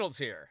professionals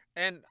here.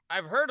 And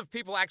I've heard of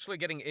people actually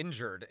getting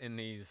injured in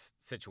these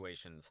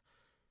situations,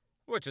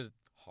 which is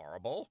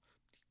horrible.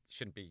 You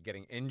shouldn't be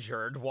getting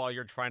injured while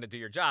you're trying to do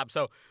your job.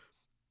 So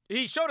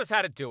he showed us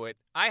how to do it.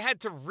 I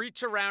had to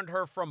reach around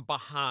her from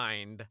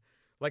behind,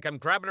 like I'm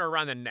grabbing her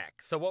around the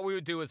neck. So what we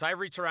would do is I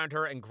reach around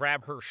her and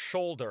grab her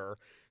shoulder.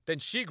 Then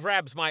she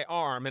grabs my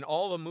arm, and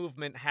all the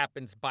movement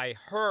happens by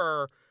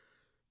her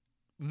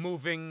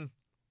moving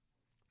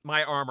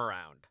my arm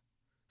around.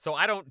 So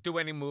I don't do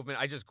any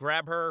movement. I just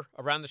grab her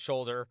around the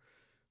shoulder,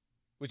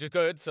 which is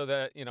good so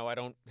that, I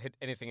don't hit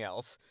anything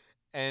else.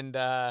 And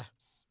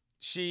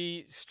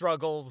she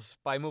struggles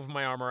by moving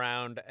my arm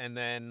around, and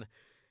then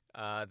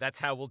that's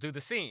how we'll do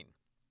the scene.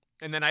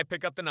 And then I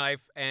pick up the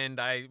knife, and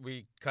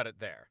we cut it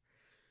there.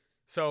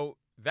 So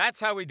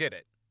that's how we did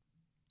it.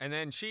 And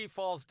then she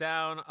falls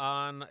down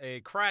on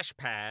a crash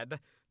pad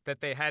that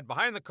they had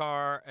behind the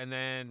car, and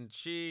then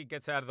she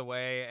gets out of the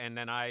way, and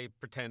then I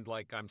pretend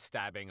like I'm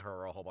stabbing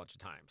her a whole bunch of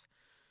times.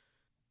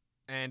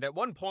 And at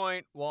one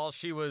point, while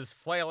she was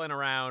flailing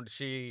around,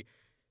 she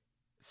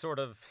sort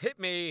of hit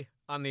me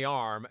on the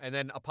arm and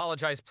then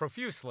apologized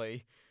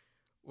profusely,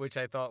 which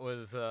I thought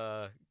was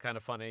kind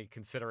of funny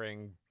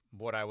considering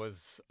what I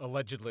was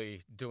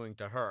allegedly doing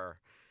to her.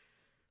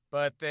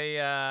 But they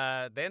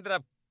ended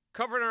up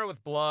covering her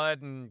with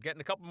blood and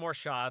getting a couple more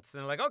shots.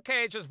 And they're like,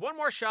 okay, just one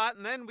more shot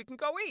and then we can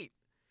go eat.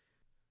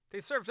 They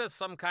served us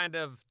some kind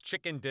of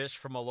chicken dish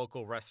from a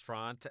local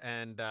restaurant.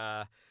 And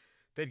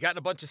they'd gotten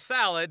a bunch of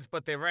salads,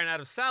 but they ran out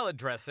of salad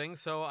dressing,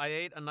 so I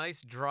ate a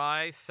nice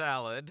dry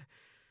salad.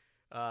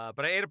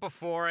 But I ate it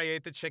before. I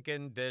ate the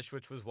chicken dish,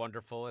 which was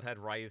wonderful. It had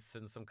rice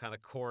and some kind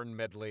of corn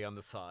medley on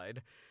the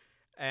side.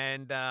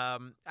 And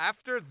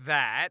after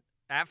that,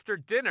 after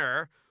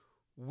dinner,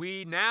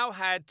 we now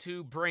had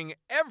to bring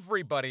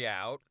everybody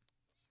out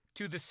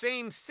to the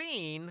same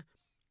scene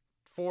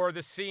for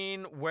the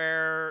scene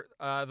where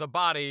the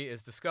body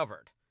is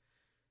discovered.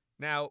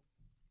 Now,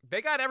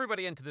 they got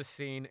everybody into this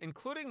scene,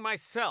 including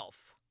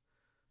myself.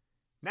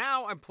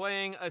 Now I'm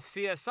playing a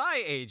CSI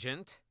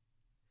agent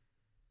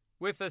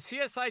with a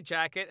CSI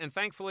jacket and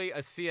thankfully a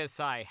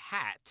CSI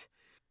hat.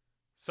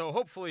 So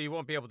hopefully you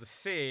won't be able to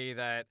see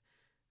that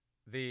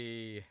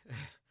the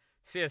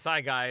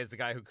CSI guy is the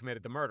guy who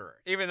committed the murder.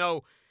 Even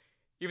though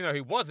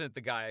he wasn't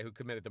the guy who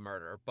committed the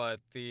murder, but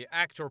the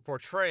actor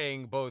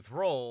portraying both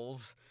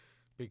roles,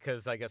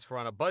 because I guess we're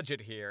on a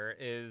budget here,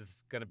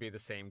 is going to be the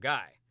same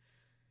guy.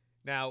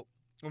 Now,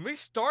 when we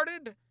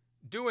started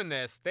doing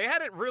this, they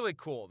had it really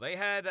cool. They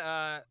had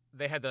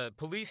the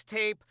police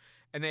tape,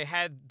 and they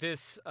had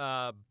this.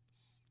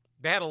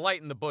 They had a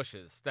light in the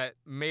bushes that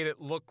made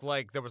it look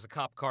like there was a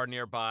cop car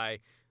nearby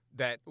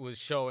that was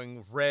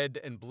showing red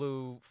and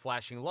blue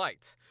flashing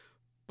lights.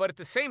 But at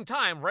the same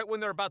time, right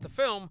when they're about to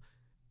film,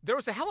 there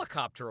was a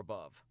helicopter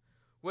above,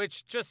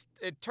 which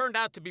it turned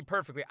out to be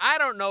perfectly. I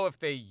don't know if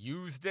they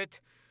used it,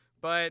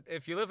 but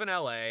if you live in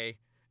LA,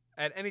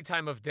 at any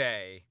time of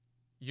day,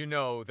 you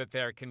know that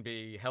there can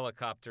be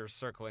helicopters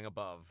circling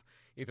above,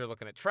 either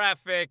looking at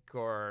traffic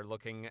or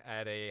looking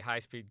at a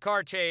high-speed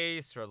car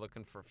chase or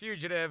looking for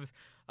fugitives.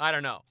 I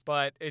don't know.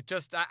 But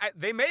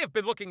they may have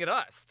been looking at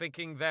us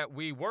thinking that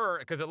we were,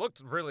 because it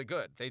looked really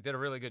good. They did a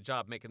really good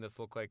job making this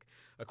look like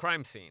a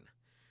crime scene.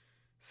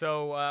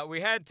 So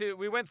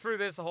we went through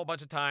this a whole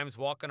bunch of times,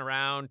 walking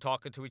around,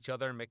 talking to each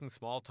other, and making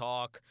small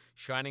talk,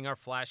 shining our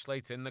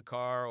flashlights in the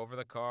car, over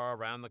the car,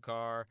 around the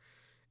car.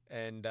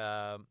 And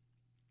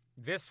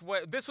this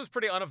was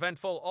pretty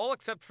uneventful, all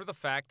except for the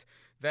fact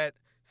that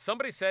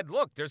somebody said,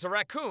 look, there's a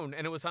raccoon,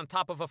 and it was on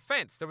top of a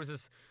fence.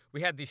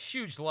 We had these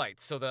huge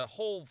lights, so the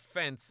whole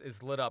fence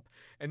is lit up,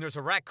 and there's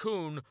a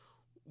raccoon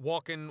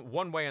walking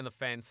one way on the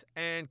fence,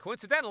 and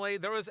coincidentally,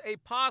 there was a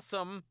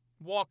possum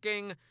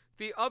walking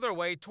the other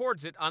way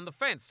towards it on the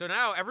fence. So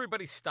now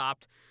everybody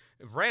stopped,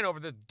 ran over.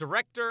 The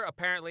director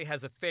apparently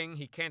has a thing.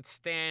 He can't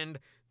stand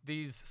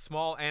these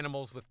small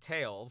animals with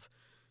tails.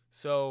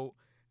 So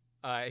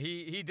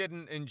he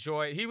didn't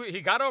enjoy.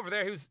 He got over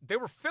there. They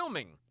were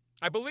filming.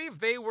 I believe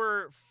they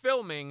were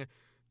filming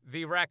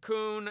the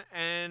raccoon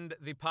and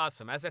the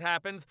possum. As it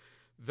happens,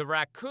 the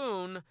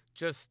raccoon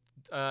just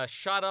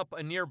shot up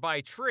a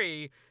nearby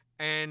tree,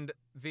 and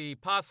the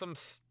possum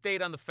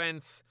stayed on the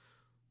fence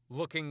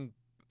looking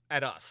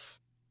at us.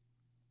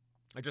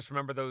 I just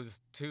remember those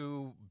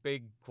two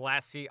big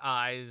glassy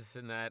eyes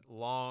and that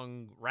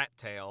long rat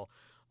tail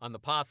on the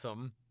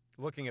possum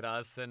looking at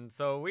us. And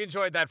so we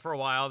enjoyed that for a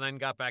while, then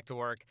got back to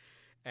work,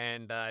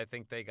 and I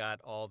think they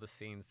got all the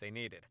scenes they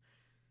needed.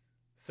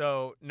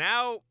 So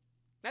now,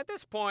 at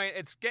this point,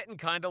 it's getting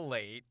kind of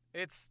late.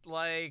 It's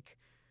like,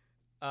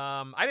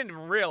 I didn't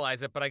even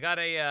realize it, but I got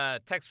a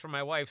text from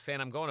my wife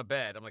saying I'm going to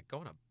bed. I'm like,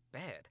 going to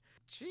bed?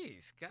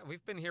 Jeez, God,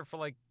 we've been here for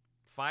like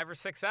 5 or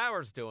 6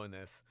 hours doing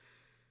this.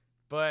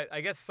 But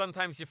I guess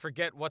sometimes you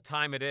forget what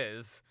time it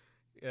is.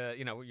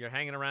 You're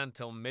hanging around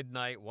till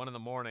midnight, 1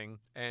 a.m,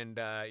 and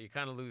you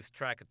kind of lose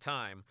track of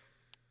time.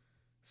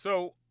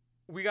 So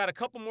we got a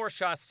couple more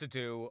shots to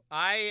do.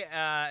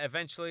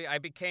 Eventually I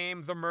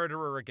became the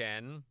murderer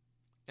again,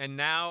 and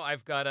now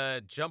I've got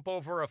to jump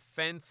over a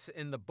fence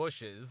in the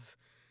bushes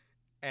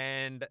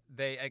and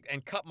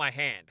cut my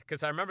hand,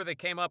 because I remember they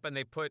came up and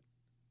they put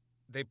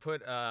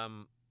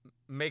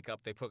makeup,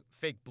 they put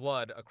fake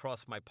blood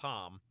across my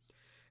palm.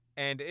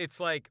 And it's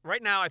like,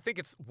 right now, I think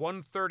it's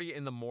 1:30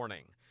 in the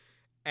morning.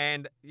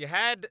 And you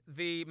had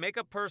the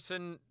makeup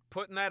person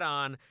putting that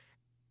on.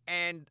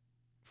 And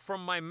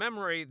from my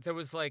memory, there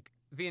was like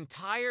the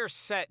entire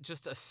set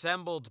just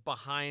assembled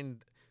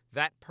behind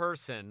that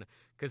person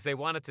because they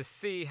wanted to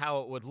see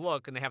how it would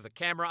look. And they have the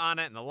camera on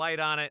it and the light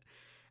on it.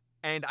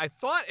 And I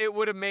thought it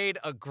would have made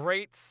a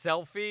great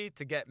selfie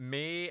to get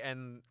me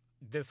and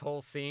this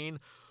whole scene.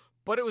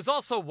 But it was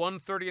also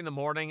 1:30 in the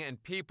morning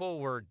and people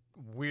were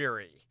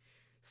weary.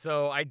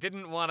 So I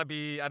didn't want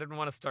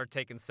to start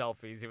taking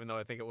selfies, even though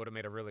I think it would have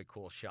made a really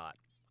cool shot.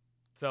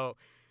 So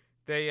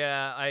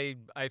I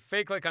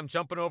fake like I'm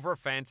jumping over a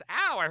fence.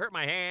 Ow, I hurt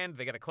my hand.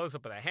 They get a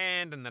close-up of the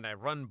hand, and then I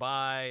run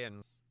by.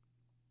 And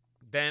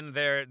then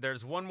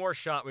there's one more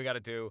shot we got to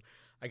do.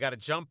 I got to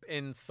jump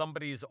in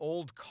somebody's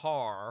old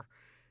car,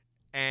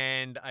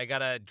 and I got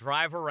to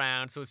drive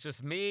around. So it's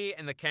just me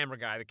and the camera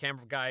guy. The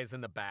camera guy is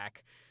in the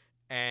back.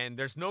 And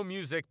there's no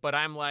music, but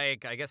I'm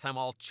like, I guess I'm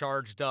all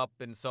charged up,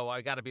 and so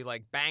I got to be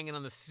like banging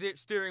on the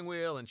steering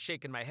wheel and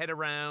shaking my head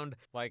around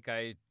like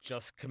I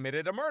just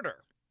committed a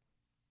murder.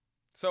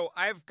 So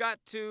I've got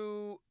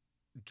to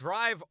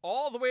drive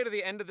all the way to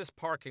the end of this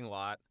parking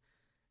lot,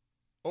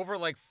 over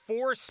like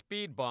 4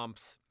 speed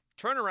bumps,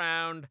 turn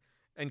around,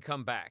 and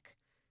come back.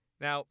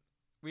 Now,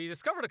 we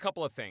discovered a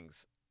couple of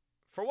things.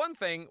 For one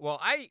thing,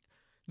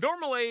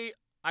 normally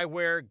I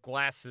wear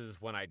glasses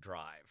when I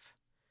drive.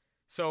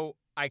 So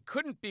I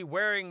couldn't be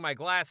wearing my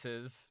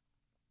glasses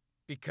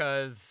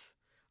because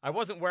I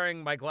wasn't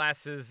wearing my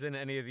glasses in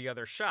any of the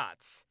other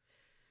shots.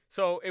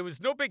 So it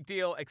was no big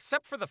deal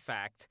except for the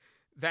fact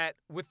that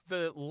with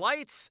the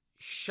lights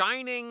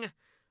shining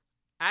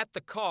at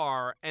the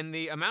car and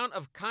the amount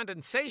of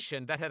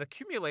condensation that had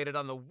accumulated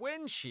on the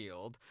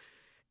windshield,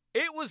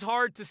 it was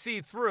hard to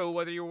see through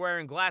whether you were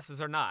wearing glasses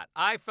or not.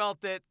 I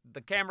felt it.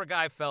 The camera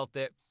guy felt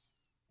it.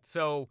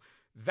 So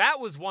that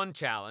was one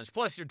challenge.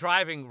 Plus, you're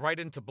driving right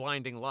into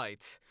blinding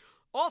lights.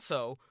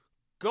 Also,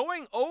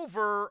 going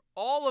over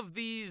all of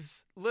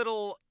these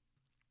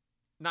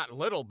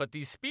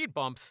these speed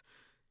bumps,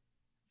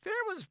 there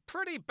was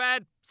pretty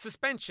bad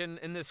suspension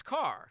in this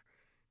car.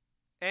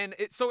 And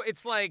it's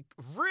like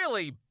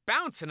really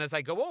bouncing as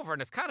I go over,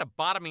 and it's kind of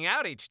bottoming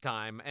out each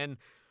time. And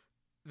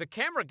the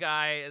camera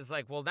guy is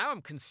like, well, now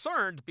I'm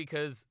concerned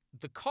because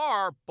the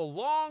car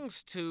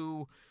belongs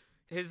to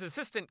his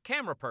assistant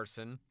camera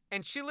person,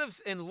 and she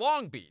lives in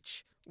Long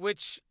Beach,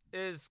 which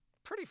is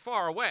pretty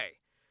far away.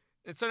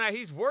 And so now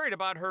he's worried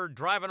about her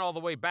driving all the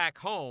way back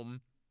home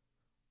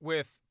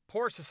with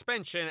poor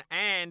suspension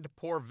and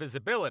poor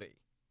visibility.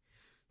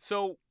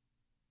 So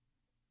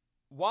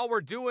while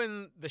we're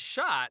doing the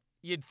shot,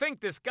 you'd think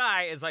this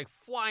guy is like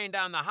flying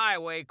down the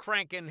highway,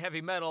 cranking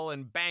heavy metal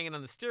and banging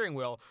on the steering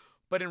wheel.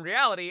 But in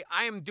reality,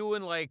 I am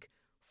doing like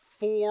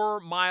 4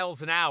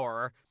 miles an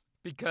hour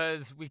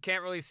because we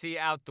can't really see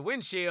out the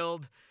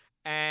windshield,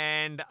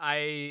 and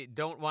I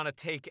don't want to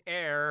take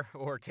air,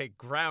 or take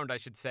ground, I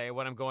should say,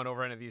 when I'm going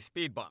over any of these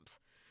speed bumps.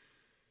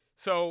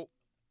 So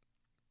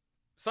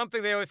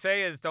something they always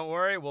say is, don't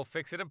worry, we'll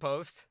fix it in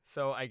post.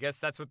 So I guess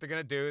that's what they're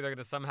going to do. They're going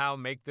to somehow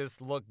make this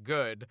look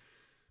good.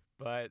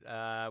 But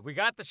we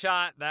got the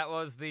shot. That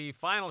was the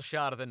final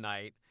shot of the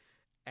night.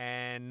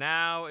 And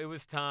now it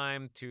was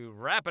time to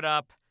wrap it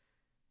up,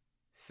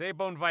 say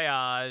bon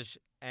voyage,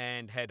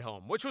 and head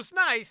home, which was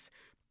nice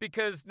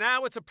because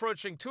now it's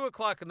approaching 2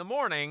 o'clock in the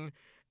morning,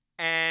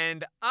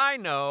 and I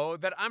know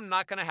that I'm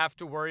not going to have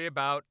to worry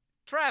about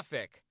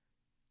traffic.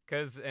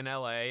 Because in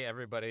LA,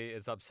 everybody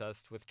is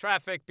obsessed with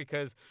traffic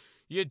because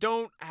you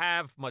don't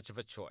have much of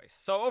a choice.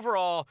 So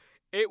overall,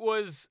 it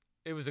was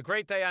a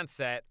great day on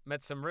set.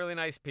 Met some really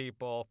nice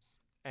people.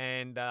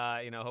 And,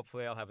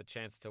 hopefully I'll have a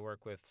chance to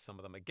work with some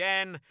of them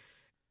again.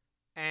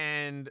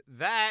 And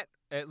that,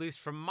 at least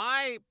from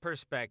my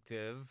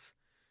perspective,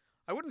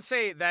 I wouldn't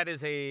say it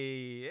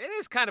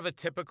is kind of a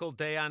typical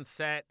day on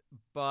set,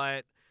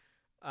 but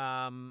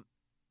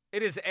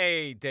it is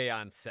a day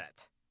on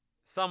set.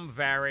 Some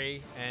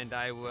vary, and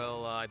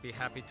I'd be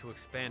happy to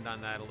expand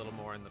on that a little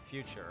more in the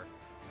future.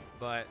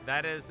 But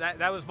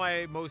that was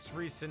my most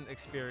recent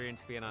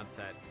experience being on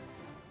set.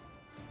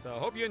 So I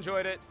hope you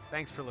enjoyed it.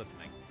 Thanks for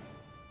listening.